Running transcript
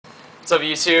What's up,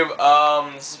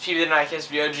 YouTube? This is PB the Nike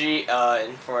SBOG,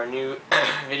 and for a new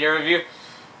video review.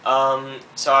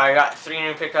 So I got 3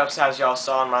 new pickups, as y'all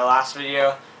saw in my last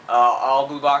video. All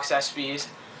blue box SBs.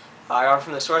 I got them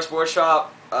from the Source Board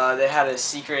Shop. They had a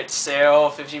secret sale,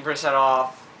 50%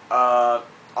 off.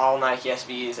 All Nike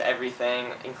SBs, everything,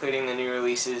 including the new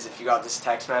releases. If you got this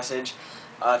text message,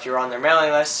 if you're on their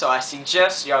mailing list, so I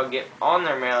suggest y'all get on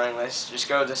their mailing list. Just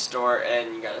go to the store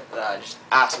and you gotta just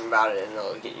ask them about it, and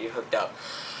they'll get you hooked up.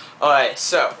 Alright,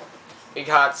 so we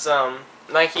got some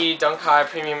Nike Dunk High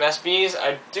Premium SBs.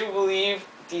 I do believe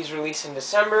these release in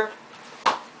December.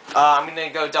 I'm gonna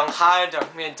go Dunk High,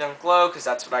 Dunk Mid, Dunk Low, because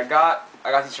that's what I got.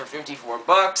 I got these for 54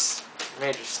 bucks,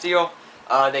 major steal.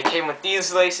 They came with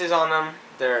these laces on them.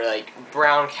 They're like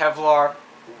brown Kevlar.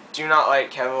 Do not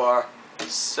like Kevlar,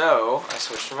 so I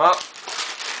switched them up.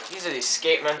 These are the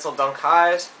Skate Mental Dunk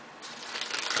Highs.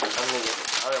 I'm gonna get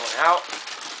the other one out.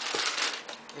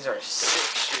 These are a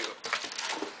sick shoe.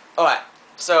 Alright,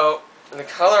 so the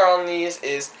color on these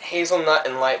is hazelnut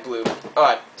and light blue.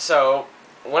 Alright, so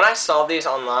when I saw these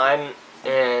online,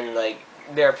 and like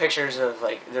there are pictures of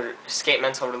like their Skate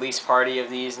Mental release party of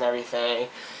these and everything,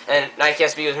 and Nike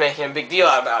SB was making a big deal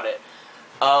about it.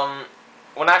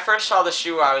 When I first saw the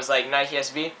shoe, I was like, Nike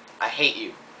SB, I hate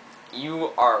you.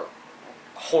 You are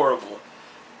horrible.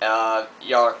 Y'all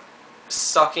are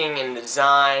sucking in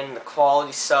design, the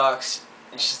quality sucks.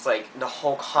 It's just like the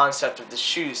whole concept of the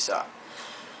shoes suck.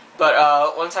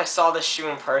 But once I saw this shoe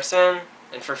in person,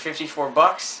 and for 54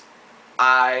 bucks,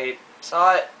 I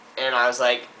saw it and I was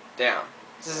like, damn,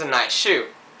 this is a nice shoe.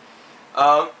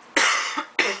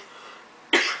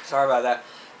 Sorry about that.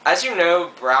 As you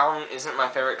know, brown isn't my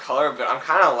favorite color, but I'm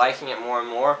kind of liking it more and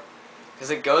more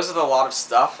because it goes with a lot of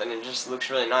stuff and it just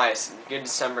looks really nice. Good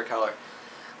December color.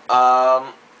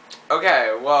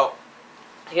 Okay, well,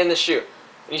 again, the shoe.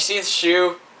 When you see the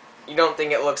shoe, you don't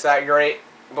think it looks that great,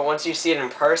 but once you see it in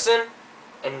person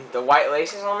and the white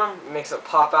laces on them, it makes it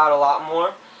pop out a lot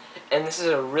more. And this is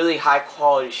a really high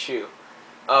quality shoe.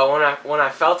 When I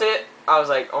felt it, I was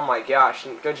like, oh my gosh,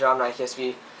 good job, Nike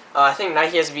SB. I think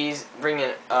Nike SB's bringing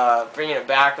it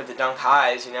back with the Dunk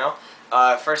Highs, you know.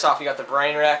 First off, you got the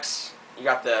Brain Wrecks, you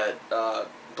got the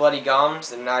Bloody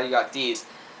Gums, and now you got these.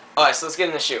 Alright, so let's get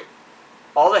in the shoe.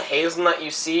 All the hazelnut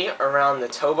you see around the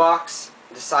toe box,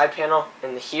 the side panel,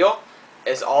 and the heel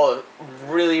is all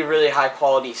really, really high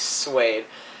quality suede.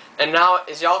 And now,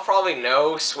 as y'all probably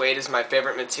know, suede is my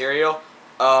favorite material.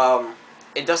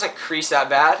 It doesn't crease that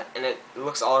bad, and it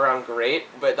looks all around great,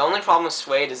 but the only problem with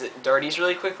suede is it dirties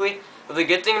really quickly. But the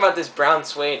good thing about this brown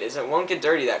suede is it won't get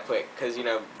dirty that quick, because, you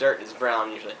know, dirt is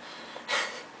brown usually.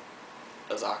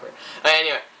 That was awkward.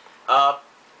 Anyway,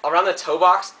 around the toe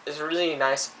box is a really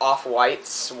nice off-white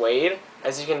suede,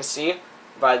 as you can see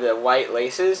by the white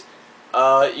laces.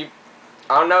 I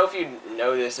don't know if you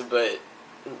know this, but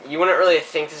you wouldn't really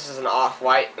think this is an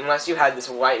off-white unless you had this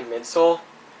white midsole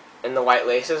and the white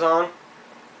laces on.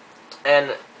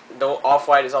 And the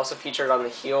off-white is also featured on the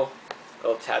heel,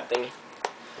 little tab thingy.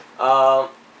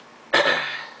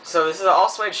 So this is an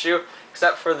all-suede shoe,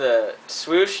 except for the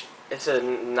swoosh. It's a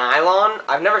nylon.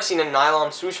 I've never seen a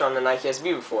nylon swoosh on the Nike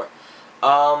SB before.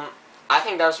 I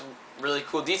think that's really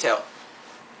cool detail.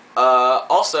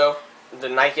 Also, the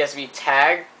Nike SB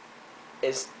tag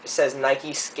says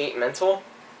Nike Skate Mental.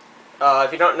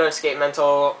 If you don't know Skate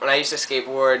Mental, when I used to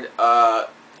skateboard,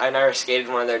 I never skated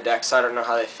one of their decks, so I don't know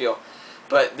how they feel.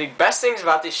 But the best things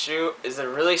about this shoe is the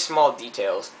really small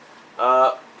details.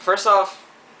 First off,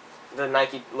 the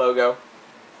Nike logo.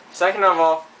 Second of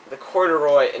all, the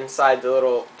corduroy inside the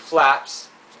little flaps.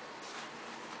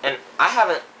 And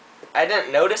I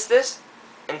didn't notice this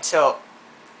until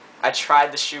I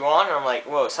tried the shoe on, and I'm like,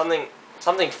 whoa, something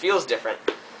feels different.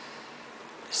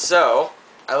 So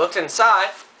I looked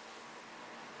inside,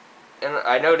 and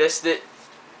I noticed that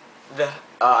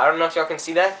I don't know if y'all can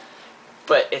see that,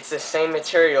 but it's the same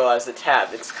material as the tab.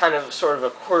 It's kind of sort of a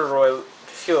corduroy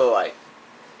feel like.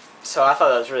 So I thought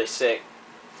that was really sick.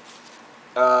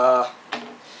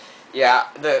 Yeah,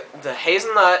 the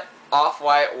hazelnut,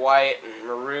 off-white, white, and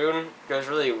maroon goes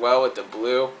really well with the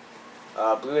blue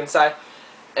inside.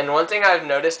 And one thing I've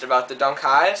noticed about the Dunk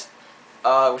Highs,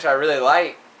 which I really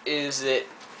like, is that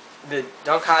the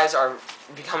Dunk Highs are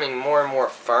becoming more and more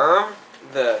firm.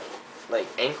 The like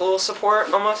ankle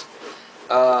support almost,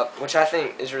 which I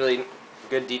think is really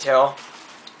good detail.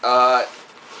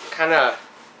 Kinda,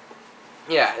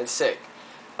 yeah, it's sick.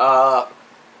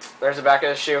 There's the back of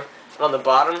the shoe. And on the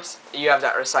bottoms, you have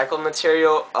that recycled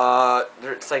material.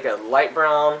 It's like a light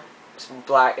brown,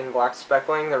 black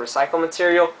speckling. The recycled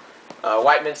material,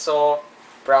 white midsole,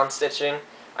 brown stitching.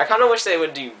 I kind of wish they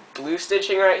would do blue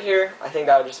stitching right here. I think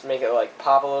that would just make it like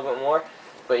pop a little bit more.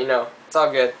 But you know, it's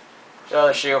all good.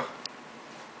 Another shoe.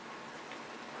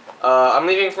 I'm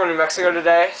leaving for New Mexico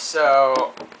today,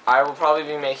 so I will probably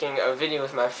be making a video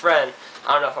with my friend.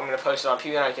 I don't know if I'm going to post it on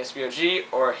PBNIKSBOG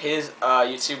or his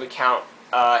YouTube account,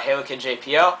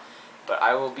 HaloKidJPL, but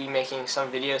I will be making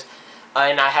some videos.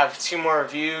 And I have 2 more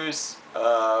reviews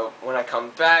when I come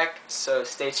back, so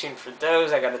stay tuned for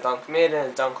those. I got a dunk mid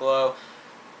and a dunk low.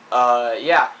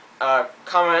 Yeah,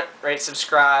 comment, rate,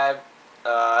 subscribe.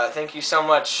 Thank you so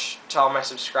much to all my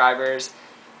subscribers.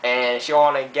 And if you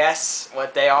want to guess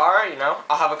what they are, you know,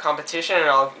 I'll have a competition and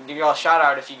I'll give you all a shout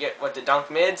out if you get what the dunk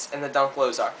mids and the dunk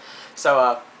lows are.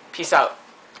 So, peace out.